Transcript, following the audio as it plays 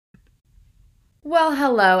Well,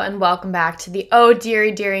 hello and welcome back to the Oh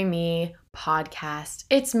Dearie Dearie Me podcast.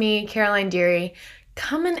 It's me, Caroline Dearie,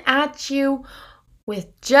 coming at you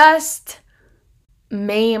with just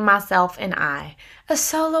me, myself, and I. A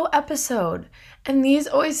solo episode. And these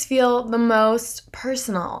always feel the most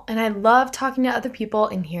personal. And I love talking to other people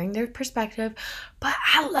and hearing their perspective. But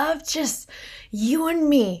I love just you and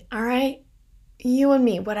me, all right? You and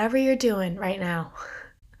me, whatever you're doing right now.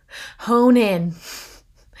 Hone in.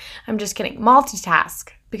 I'm just kidding. Multitask,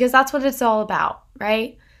 because that's what it's all about,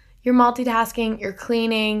 right? You're multitasking, you're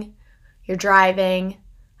cleaning, you're driving.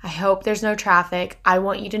 I hope there's no traffic. I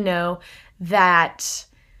want you to know that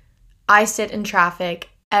I sit in traffic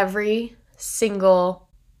every single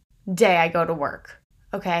day I go to work,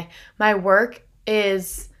 okay? My work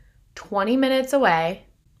is 20 minutes away,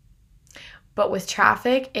 but with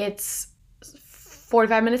traffic, it's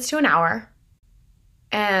 45 minutes to an hour.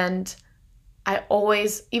 And I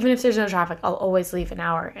always, even if there's no traffic, I'll always leave an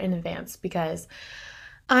hour in advance because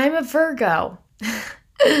I'm a Virgo.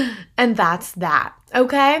 And that's that.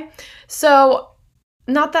 Okay? So,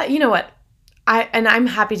 not that, you know what? I'm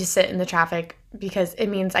happy to sit in the traffic because it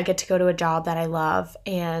means I get to go to a job that I love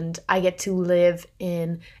and I get to live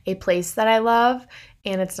in a place that I love,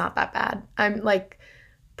 and it's not that bad. I'm like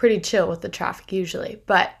pretty chill with the traffic usually,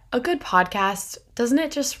 but a good podcast, doesn't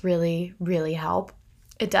it just really, really help?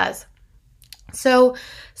 It does. So,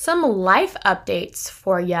 some life updates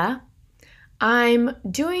for ya. I'm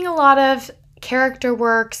doing a lot of character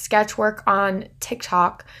work, sketch work on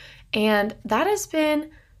TikTok, and that has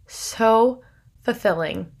been so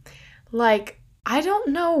fulfilling. Like, I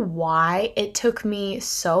don't know why it took me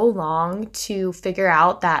so long to figure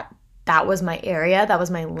out that that was my area, that was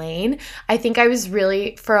my lane. I think I was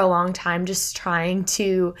really, for a long time, just trying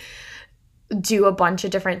to do a bunch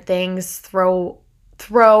of different things, throw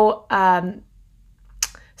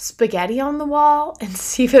spaghetti on the wall and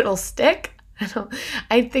see if it'll stick.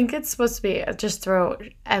 I think it's supposed to be just throw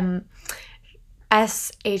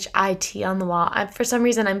SHIT on the wall. For some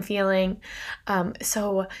reason, I'm feeling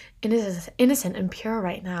so innocent and pure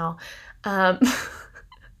right now.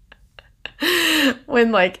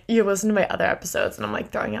 When like you listen to my other episodes and I'm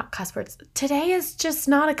like throwing out cuss words. Today is just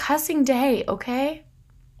not a cussing day, okay?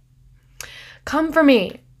 Come for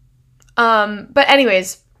me. But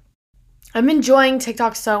anyways, I'm enjoying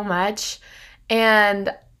TikTok so much,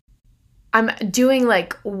 and I'm doing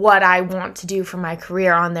like what I want to do for my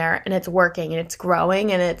career on there, and it's working and it's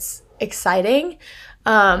growing and it's exciting.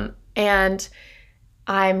 And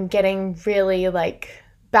I'm getting really like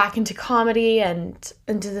back into comedy and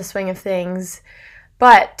into the swing of things.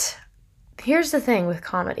 But here's the thing with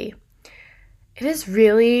comedy. It is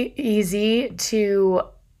really easy to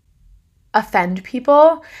offend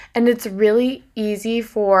people, and it's really easy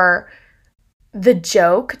for the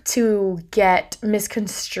joke to get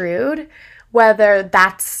misconstrued, whether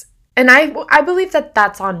that's, and I believe that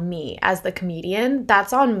that's on me as the comedian.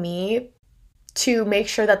 That's on me to make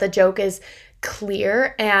sure that the joke is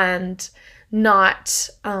clear and not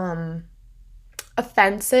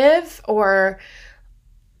offensive, or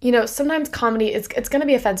sometimes comedy is, it's going to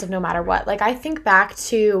be offensive no matter what. Like, I think back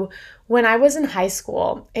to when I was in high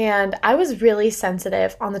school and I was really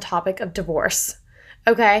sensitive on the topic of divorce.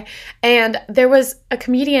 Okay. And there was a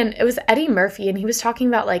comedian, it was Eddie Murphy, and he was talking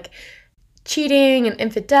about like cheating and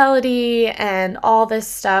infidelity and all this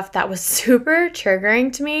stuff that was super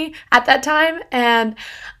triggering to me at that time. And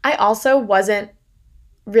I also wasn't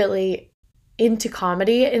really into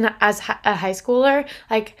comedy as a high schooler.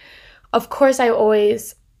 Like, of course, I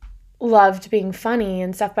always loved being funny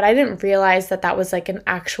and stuff, but I didn't realize that that was like an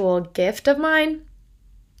actual gift of mine.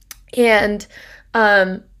 And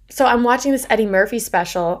so I'm watching this Eddie Murphy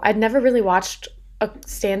special. I'd never really watched a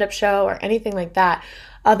stand-up show or anything like that,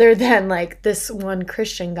 other than like this one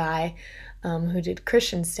Christian guy who did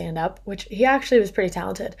Christian stand-up, which he actually was pretty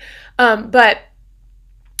talented. So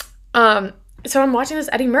I'm watching this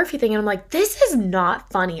Eddie Murphy thing, and I'm like, this is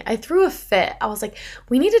not funny. I threw a fit. I was like,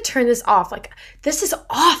 we need to turn this off. Like, this is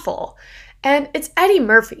awful. And it's Eddie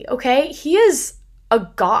Murphy, okay? He is a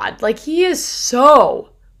god. Like, he is so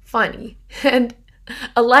funny and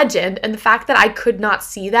a legend. And the fact that I could not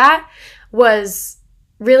see that was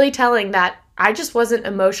really telling that I just wasn't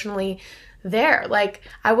emotionally there. Like,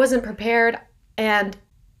 I wasn't prepared. And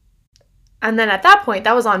then at that point,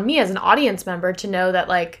 that was on me as an audience member to know that,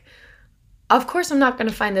 like, of course I'm not going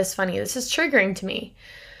to find this funny. This is triggering to me.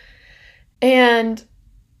 And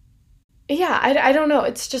yeah, I don't know.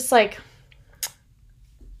 It's just like,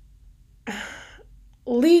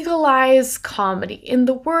 legalize comedy. In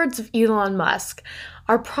the words of Elon Musk,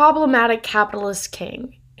 our problematic capitalist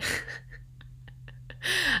king.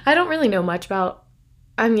 I don't really know much about,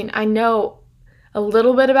 I know a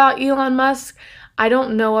little bit about Elon Musk. I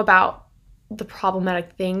don't know about the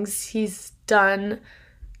problematic things he's done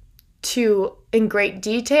in great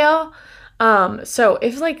detail. So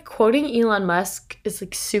if like quoting Elon Musk is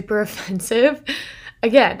like super offensive,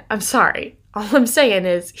 again, I'm sorry. All I'm saying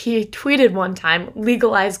is he tweeted one time,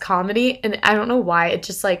 legalize comedy, and I don't know why, it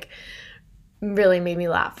just like really made me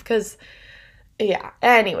laugh because yeah.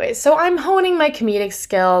 Anyway, so I'm honing my comedic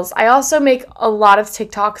skills. I also make a lot of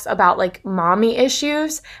TikToks about like mommy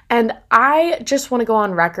issues, and I just want to go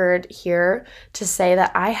on record here to say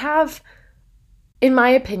that I have, in my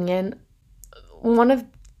opinion, one of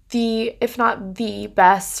the, if not the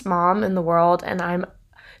best mom in the world, and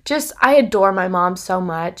I adore my mom so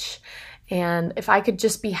much, and if I could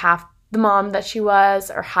just be half the mom that she was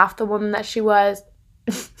or half the woman that she was,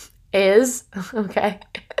 is, okay,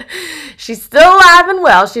 she's still alive and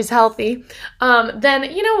well, she's healthy, then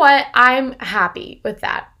you know what? I'm happy with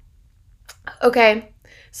that. Okay,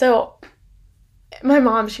 so my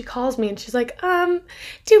mom, she calls me and she's like,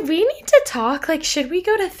 do we need to talk? Like, should we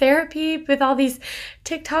go to therapy with all these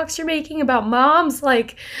TikToks you're making about moms?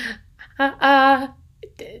 Like,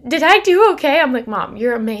 did I do okay? I'm like, Mom,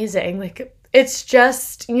 you're amazing. Like, it's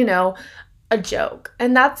just, a joke.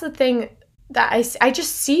 And that's the thing that I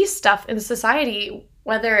just see stuff in society,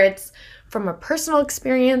 whether it's from a personal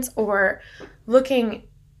experience or looking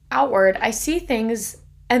outward. I see things,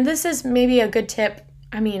 and this is maybe a good tip.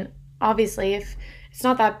 Obviously, if it's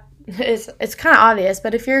not that, it's kind of obvious,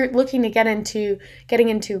 but if you're looking to getting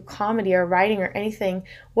into comedy or writing or anything,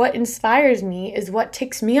 what inspires me is what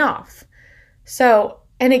ticks me off. So,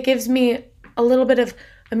 and it gives me a little bit of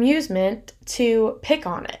amusement to pick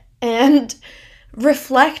on it and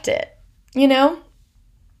reflect it,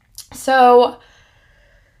 So,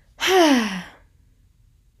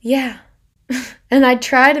 yeah. And I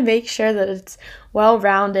try to make sure that it's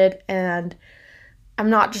well-rounded and I'm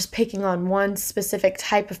not just picking on one specific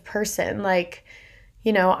type of person. Like,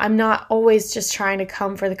 I'm not always just trying to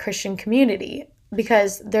come for the Christian community,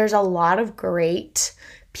 because there's a lot of great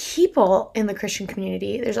people in the Christian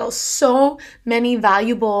community. There's so many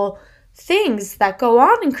valuable things that go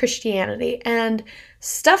on in Christianity and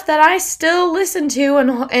stuff that I still listen to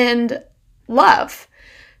and love.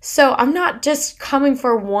 So I'm not just coming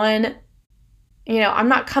for one. I'm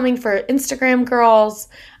not coming for Instagram girls.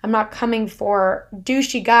 I'm not coming for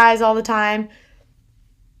douchey guys all the time.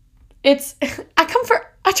 I try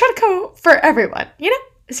to come for everyone,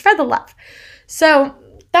 spread the love. So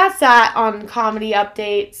that's that on comedy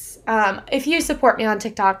updates. If you support me on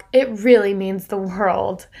TikTok, it really means the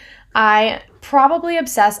world. I probably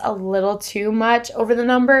obsess a little too much over the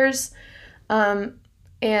numbers. But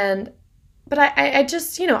I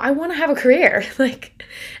just, I want to have a career,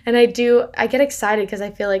 and I get excited because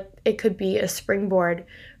I feel like it could be a springboard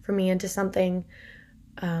for me into something,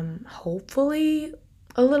 hopefully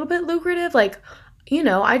a little bit lucrative.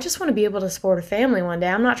 I just want to be able to support a family one day.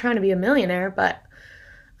 I'm not trying to be a millionaire, but,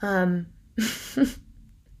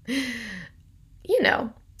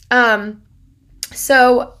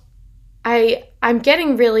 so I'm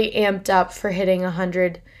getting really amped up for hitting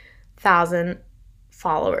 100,000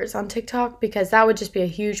 followers on TikTok, because that would just be a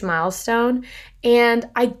huge milestone. And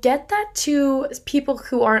I get that to people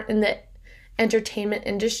who aren't in the entertainment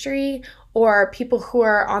industry or people who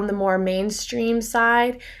are on the more mainstream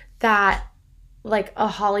side, that like a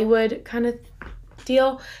Hollywood kind of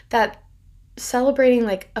deal, that celebrating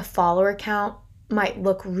like a follower count might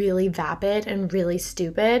look really vapid and really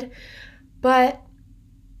stupid. But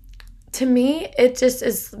to me, it just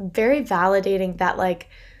is very validating that like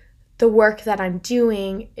the work that I'm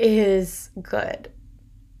doing is good.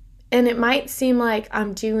 And it might seem like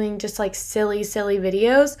I'm doing just like silly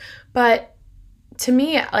videos, but to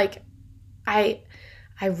me, like I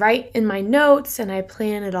write in my notes and I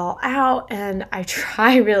plan it all out and I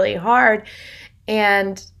try really hard.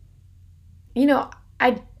 And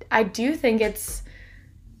I do think it's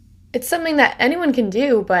something that anyone can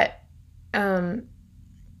do, but not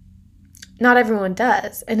everyone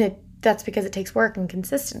does. And that's because it takes work and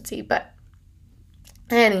consistency. But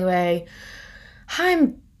anyway,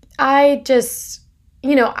 I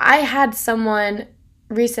had someone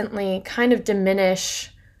recently kind of diminish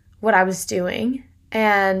what I was doing,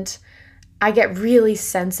 and I get really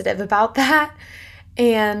sensitive about that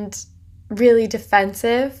and really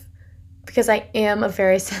defensive, because I am a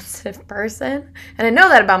very sensitive person. And I know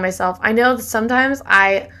that about myself. I know that sometimes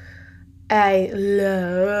I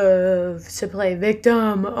love to play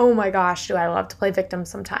victim. Oh my gosh, do I love to play victim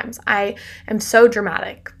sometimes. I am so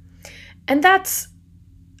dramatic. And that's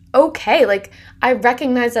okay. Like, I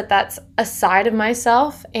recognize that that's a side of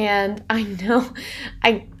myself, and I know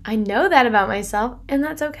that about myself, and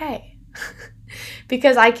that's okay.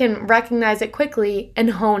 Because I can recognize it quickly and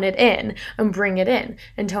hone it in and bring it in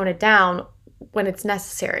and tone it down when it's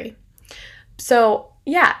necessary. So,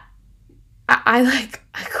 yeah, I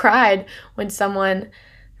cried when someone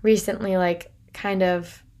recently kind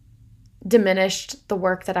of diminished the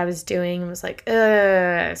work that I was doing and was like,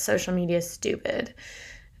 social media is stupid.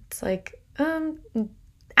 It's like,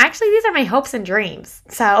 actually these are my hopes and dreams.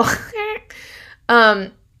 So,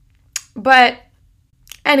 but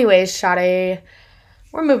anyways, Shadi,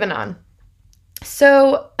 we're moving on.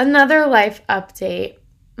 So another life update.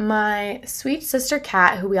 My sweet sister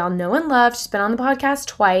Kat, who we all know and love, she's been on the podcast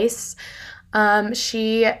twice.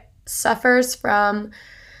 She suffers from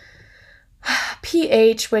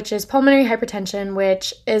PH, which is pulmonary hypertension,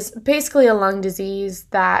 which is basically a lung disease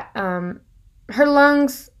that her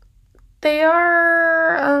lungs, they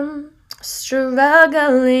are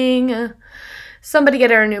struggling. Somebody get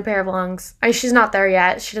her a new pair of lungs. She's not there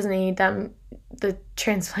yet. She doesn't need the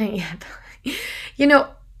transplant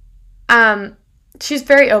yet. She's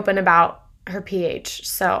very open about her PH,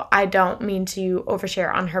 so I don't mean to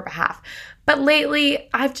overshare on her behalf. But lately,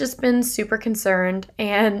 I've just been super concerned,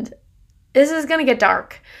 and this is going to get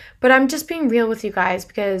dark. But I'm just being real with you guys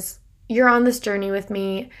because you're on this journey with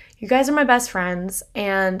me. You guys are my best friends,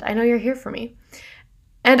 and I know you're here for me.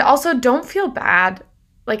 And also, don't feel bad.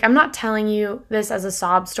 Like, I'm not telling you this as a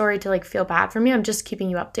sob story to feel bad for me. I'm just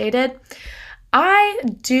keeping you updated. I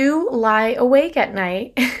do lie awake at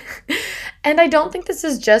night, and I don't think this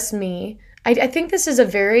is just me. I think this is a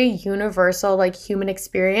very universal, human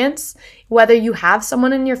experience, whether you have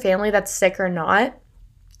someone in your family that's sick or not.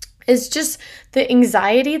 It's just the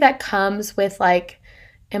anxiety that comes with,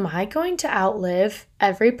 am I going to outlive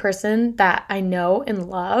every person that I know and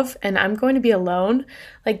love, and I'm going to be alone?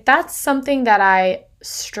 That's something that I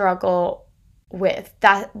struggle with,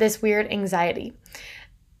 this weird anxiety.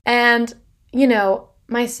 And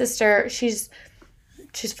my sister, she's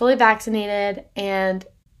fully vaccinated, and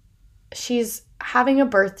she's having a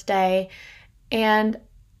birthday, and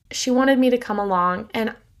she wanted me to come along.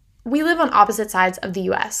 And we live on opposite sides of the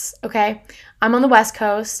US, okay? I'm on the West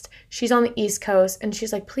Coast, she's on the East Coast, and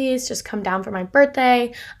she's like, please just come down for my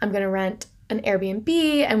birthday. I'm gonna rent an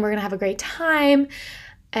Airbnb, and we're gonna have a great time.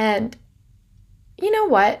 And you know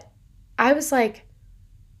what? I was like,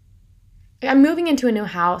 I'm moving into a new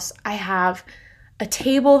house. I have a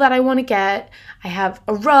table that I want to get. I have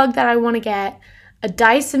a rug that I want to get, a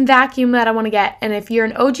Dyson vacuum that I want to get. And if you're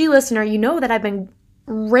an OG listener, you know that I've been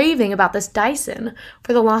raving about this Dyson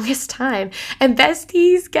for the longest time. And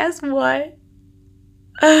besties, guess what?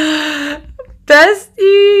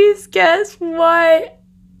 Besties, guess what?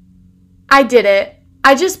 I did it.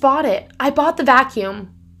 I just bought it. I bought the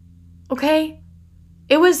vacuum. Okay?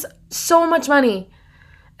 It was so much money.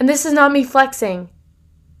 And this is not me flexing.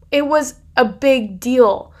 It was a big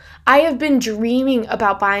deal. I have been dreaming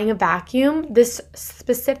about buying a vacuum, this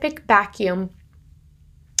specific vacuum,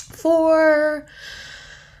 for,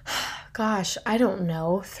 gosh, I don't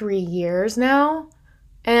know, 3 years now.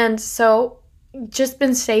 And so just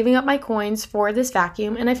been saving up my coins for this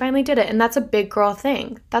vacuum, and I finally did it. And that's a big girl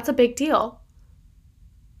thing. That's a big deal.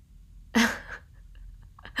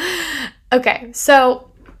 Okay, so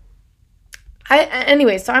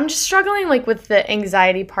so I'm just struggling with the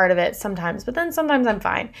anxiety part of it sometimes, but then sometimes I'm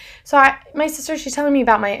fine. So my sister, she's telling me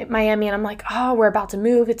about Miami, and I'm like, oh, we're about to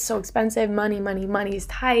move. It's so expensive. Money is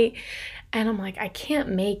tight. And I'm like, I can't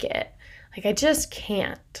make it. I just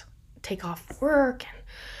can't take off work and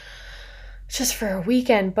just for a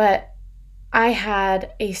weekend. But I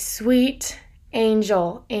had a sweet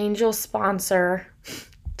angel sponsor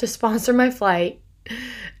to sponsor my flight.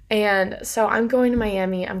 And so I'm going to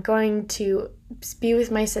Miami. I'm going to be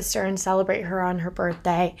with my sister and celebrate her on her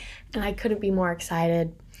birthday. And I couldn't be more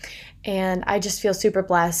excited. And I just feel super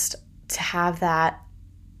blessed to have that.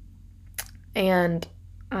 And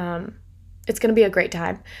it's going to be a great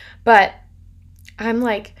time. But I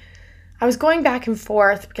was going back and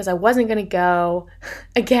forth because I wasn't going to go.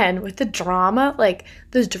 Again, with the drama,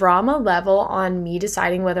 the drama level on me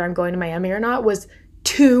deciding whether I'm going to Miami or not was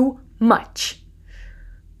too much.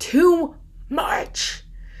 Too much.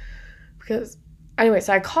 Because anyway,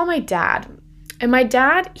 so I call my dad. And my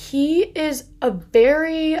dad, he is a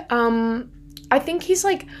very, I think he's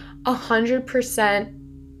 100%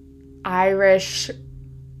 Irish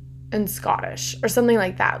and Scottish or something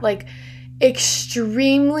like that.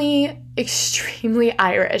 Extremely, extremely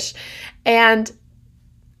Irish. And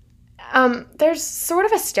there's sort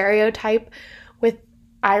of a stereotype with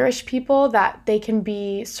Irish people that they can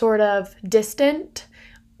be sort of distant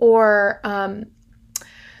or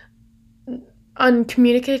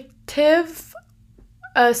uncommunicative,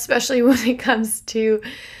 especially when it comes to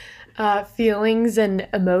feelings and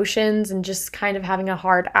emotions and just kind of having a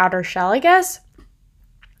hard outer shell, I guess.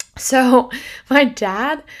 So my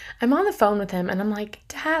dad, I'm on the phone with him and I'm like,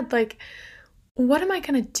 Dad, like, what am I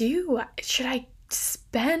going to do? Should I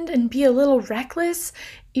spend and be a little reckless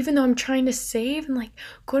even though I'm trying to save and like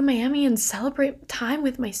go to Miami and celebrate time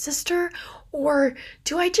with my sister? Or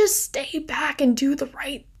do I just stay back and do the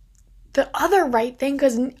other right thing?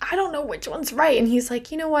 Because I don't know which one's right. And he's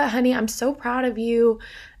like, you know what, honey, I'm so proud of you.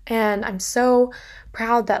 And I'm so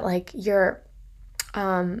proud that like you're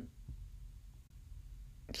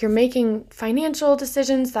making financial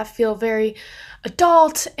decisions that feel very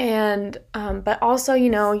adult, and but also, you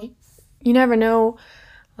know, you never know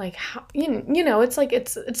like how, you know, it's like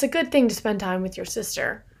it's a good thing to spend time with your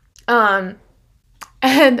sister. And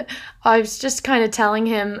I was just kind of telling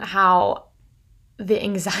him how the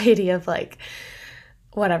anxiety of like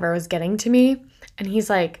whatever was getting to me, and he's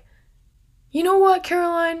like, you know what,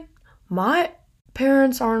 Caroline, my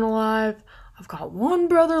parents aren't alive. I've got one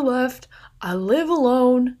brother left. I live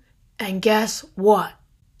alone. And guess what?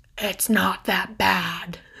 It's not that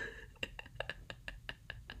bad.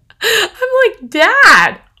 I'm like,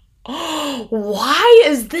 Dad, why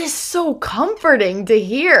is this so comforting to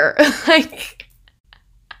hear? Like,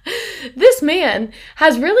 this man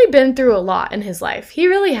has really been through a lot in his life. He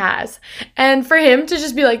really has. And for him to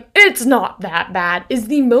just be like, it's not that bad, is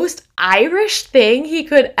the most Irish thing he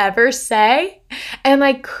could ever say. And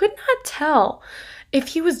I could not tell if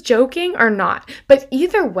he was joking or not. But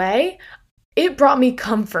either way, it brought me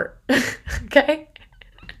comfort. Okay?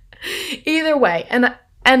 Either way. And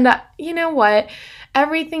you know what?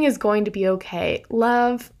 Everything is going to be okay.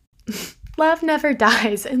 Love never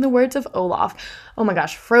dies, in the words of Olaf. Oh my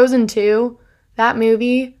gosh, Frozen 2, that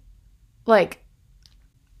movie, like,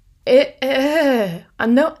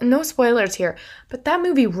 no spoilers here, but that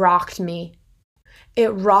movie rocked me. It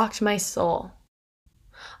rocked my soul.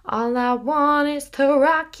 All I want is to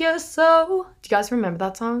rock your soul. Do you guys remember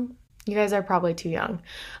that song? You guys are probably too young.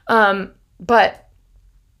 But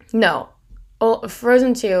no,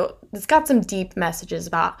 Frozen 2, it's got some deep messages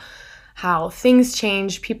about how things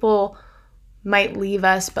change, people might leave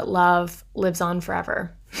us, but love lives on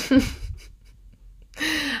forever.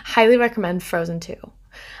 Highly recommend Frozen 2.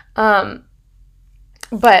 But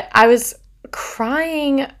I was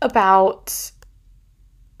crying about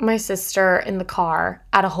my sister in the car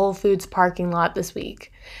at a Whole Foods parking lot this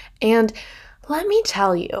week. And let me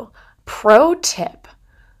tell you, pro tip,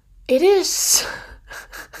 it is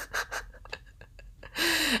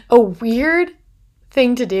a weird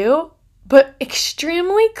thing to do, but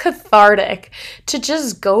extremely cathartic to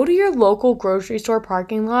just go to your local grocery store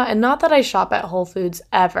parking lot. And not that I shop at Whole Foods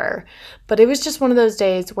ever, but it was just one of those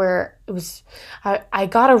days where it was, I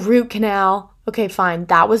got a root canal. Okay, fine.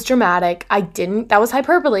 That was dramatic. That was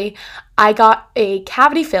hyperbole. I got a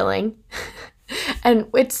cavity filling and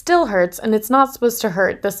it still hurts, and it's not supposed to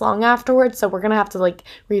hurt this long afterwards. So we're going to have to like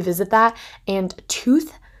revisit that. And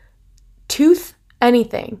tooth,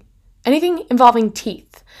 anything involving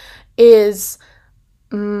teeth is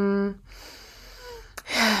my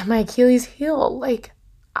Achilles heel. Like,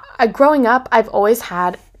 growing up, I've always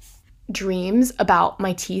had dreams about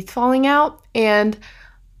my teeth falling out, and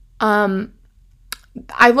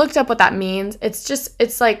I looked up what that means.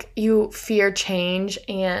 It's like you fear change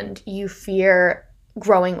and you fear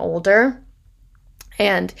growing older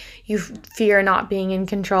and you fear not being in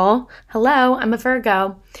control. Hello, I'm a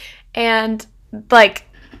Virgo. And like,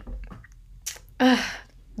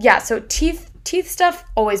 yeah, so teeth stuff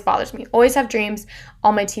always bothers me. Always have dreams.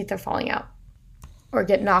 All my teeth are falling out or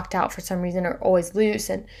get knocked out for some reason, or always loose.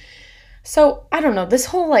 And so I don't know, this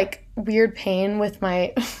whole like weird pain with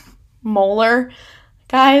my molar,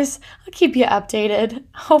 guys, I'll keep you updated.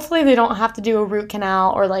 Hopefully they don't have to do a root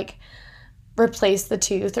canal or like replace the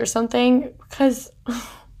tooth or something, because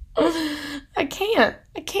I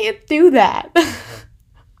can't do that.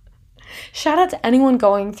 Shout out to anyone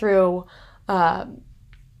going through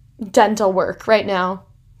dental work right now,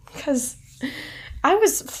 because I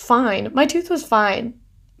was fine. My tooth was fine.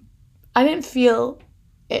 I didn't feel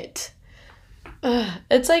it.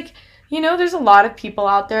 It's like, you know, there's a lot of people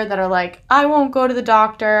out there that are like, I won't go to the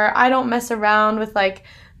doctor. I don't mess around with like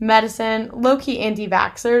medicine, low-key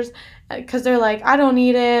anti-vaxxers, because they're like, I don't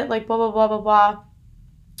need it, like blah, blah, blah, blah, blah.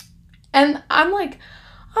 And I'm like,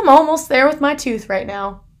 I'm almost there with my tooth right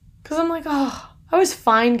now, because I'm like, oh, I was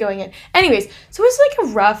fine going in. Anyways, so it was like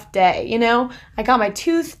a rough day, you know? I got my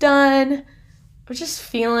tooth done. I'm just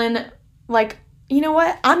feeling like, you know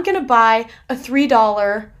what? I'm going to buy a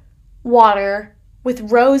 $3 water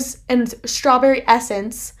with rose and strawberry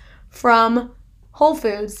essence from Whole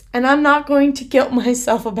Foods, and I'm not going to guilt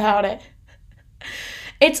myself about it.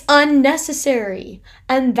 It's unnecessary,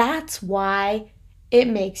 and that's why it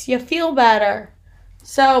makes you feel better.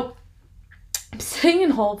 So I'm sitting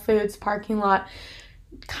in Whole Foods parking lot,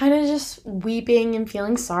 kind of just weeping and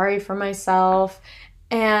feeling sorry for myself,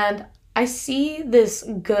 and I see this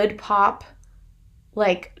Good Pop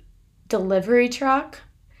like delivery truck,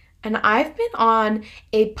 and I've been on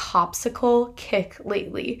a popsicle kick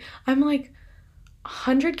lately. I'm like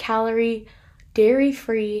 100-calorie,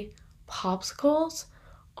 dairy-free popsicles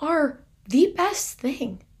are the best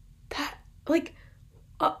thing. That like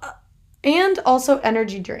and also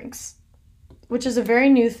energy drinks, which is a very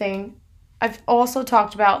new thing. I've also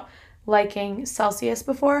talked about liking Celsius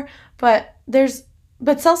before, but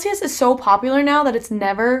Celsius is so popular now that it's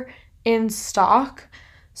never in stock.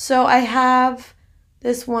 So I have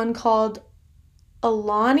this one called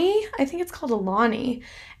Alani. I think it's called Alani,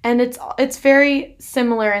 and it's very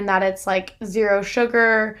similar in that it's like 0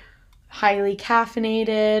 sugar, highly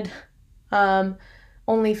caffeinated,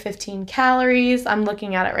 only 15 calories. I'm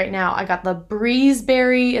looking at it right now. I got the Breeze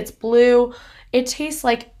Berry. It's blue. It tastes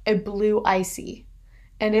like a blue icy,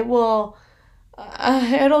 and it'll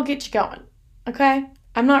get you going. Okay?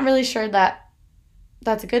 I'm not really sure that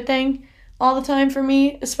that's a good thing all the time for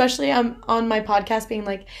me, especially I'm on my podcast being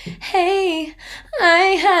like, hey, I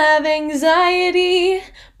have anxiety,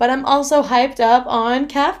 but I'm also hyped up on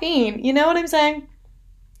caffeine. You know what I'm saying?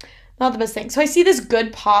 Not the best thing. So I see this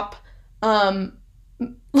Good Pop,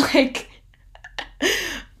 like,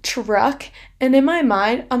 truck, and in my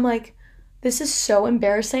mind, I'm like, this is so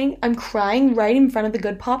embarrassing. I'm crying right in front of the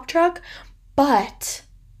Good Pop truck, but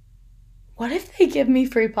what if they give me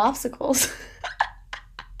free popsicles?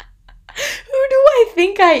 Who do I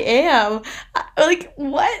think I am? Like,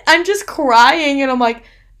 what? I'm just crying, and I'm like,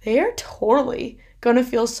 they are totally gonna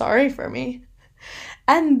feel sorry for me.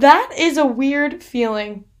 And that is a weird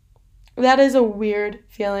feeling. That is a weird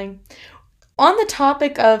feeling. On the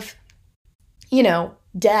topic of,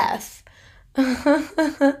 death,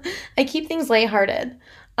 I keep things lighthearted.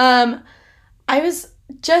 I was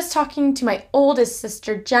just talking to my oldest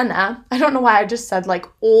sister, Jenna. I don't know why I just said, like,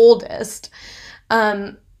 oldest.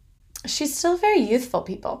 She's still very youthful,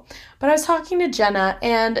 people. But I was talking to Jenna,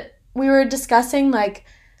 and we were discussing, like,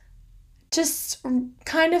 just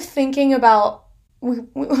kind of thinking about,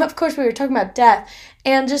 of course, we were talking about death,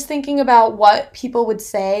 and just thinking about what people would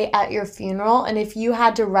say at your funeral, and if you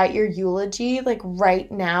had to write your eulogy, like,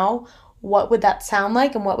 right now, what would that sound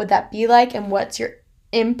like, and what would that be like, and what's your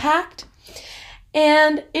impact?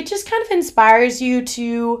 And it just kind of inspires you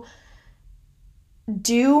to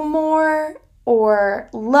do more, or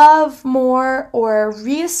love more, or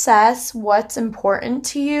reassess what's important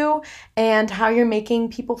to you and how you're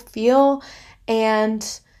making people feel,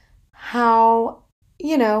 and how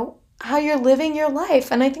you're living your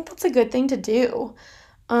life. And I think that's a good thing to do.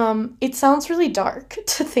 It sounds really dark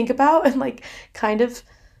to think about and like kind of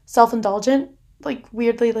self-indulgent, like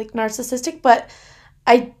weirdly like narcissistic, but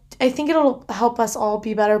I think it'll help us all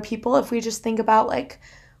be better people if we just think about like,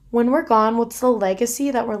 when we're gone, what's the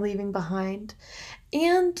legacy that we're leaving behind?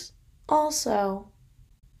 And also,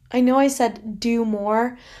 I know I said do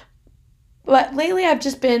more, but lately I've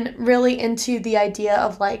just been really into the idea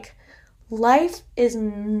of like, life is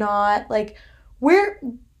not like, we're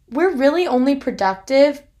really only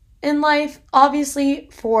productive in life, obviously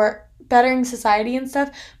for bettering society and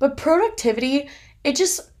stuff, but productivity,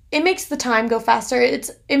 it makes the time go faster.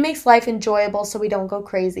 It makes life enjoyable so we don't go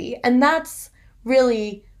crazy. And that's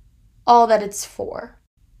really all that it's for.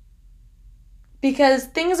 Because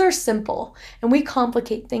things are simple and we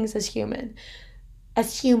complicate things as humans.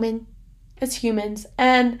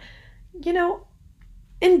 And,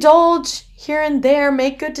 indulge here and there,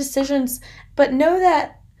 make good decisions, but know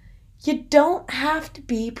that you don't have to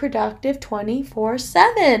be productive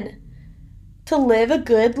 24/7 to live a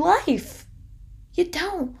good life. You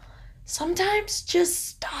don't. Sometimes just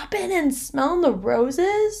stopping and smelling the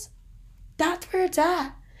roses, that's where it's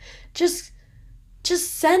at. Just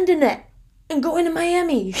sending it and going to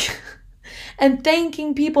Miami and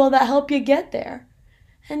thanking people that help you get there,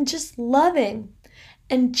 and just loving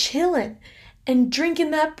and chilling and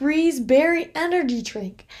drinking that Breeze Berry energy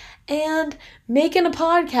drink and making a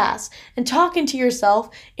podcast and talking to yourself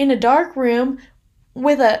in a dark room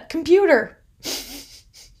with a computer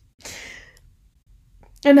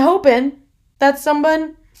and hoping that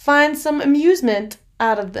someone finds some amusement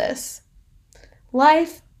out of this.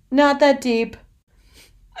 Life, not that deep.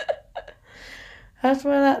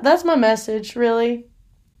 That's my message, really.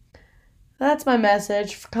 That's my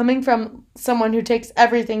message, coming from someone who takes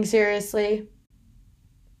everything seriously,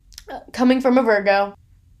 coming from a Virgo.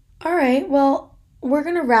 All right, well, we're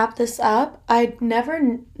going to wrap this up. I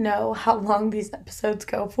never know how long these episodes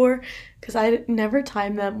go for because I never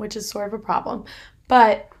time them, which is sort of a problem.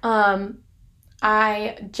 But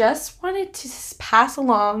I just wanted to pass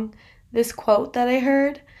along this quote that I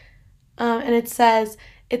heard. And it says,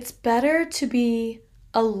 "It's better to be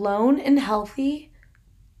alone and healthy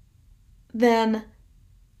than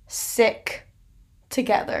sick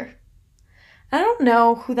together." I don't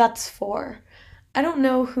know who that's for. I don't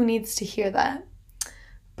know who needs to hear that.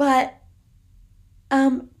 But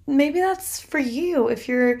maybe that's for you if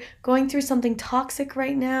you're going through something toxic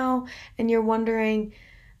right now and you're wondering,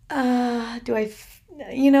 do I,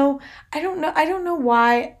 I don't know. I don't know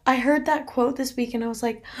why. I heard that quote this week and I was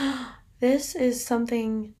like, this is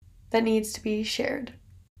something that needs to be shared.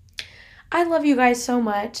 I love you guys so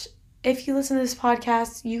much. If you listen to this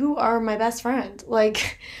podcast, you are my best friend.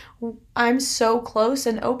 Like, I'm so close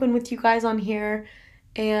and open with you guys on here,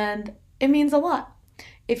 and it means a lot.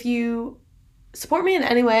 If you support me in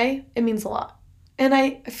any way, it means a lot. And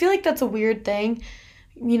I feel like that's a weird thing,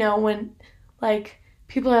 when, like,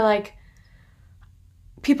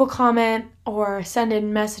 people comment or send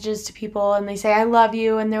in messages to people and they say, I love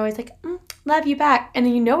you, and they're always like, love you back. And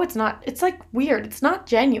it's not, it's like weird. It's not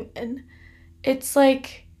genuine. It's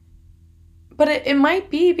like, but it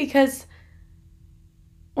might be because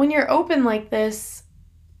when you're open like this,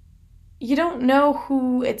 you don't know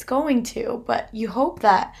who it's going to, but you hope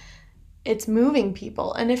that it's moving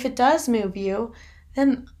people. And if it does move you,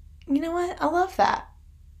 then you know what? I love that.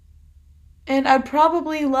 And I'd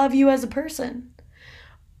probably love you as a person.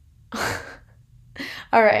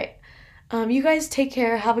 All right. You guys take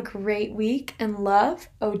care. Have a great week and love.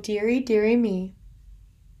 Oh, dearie, dearie me.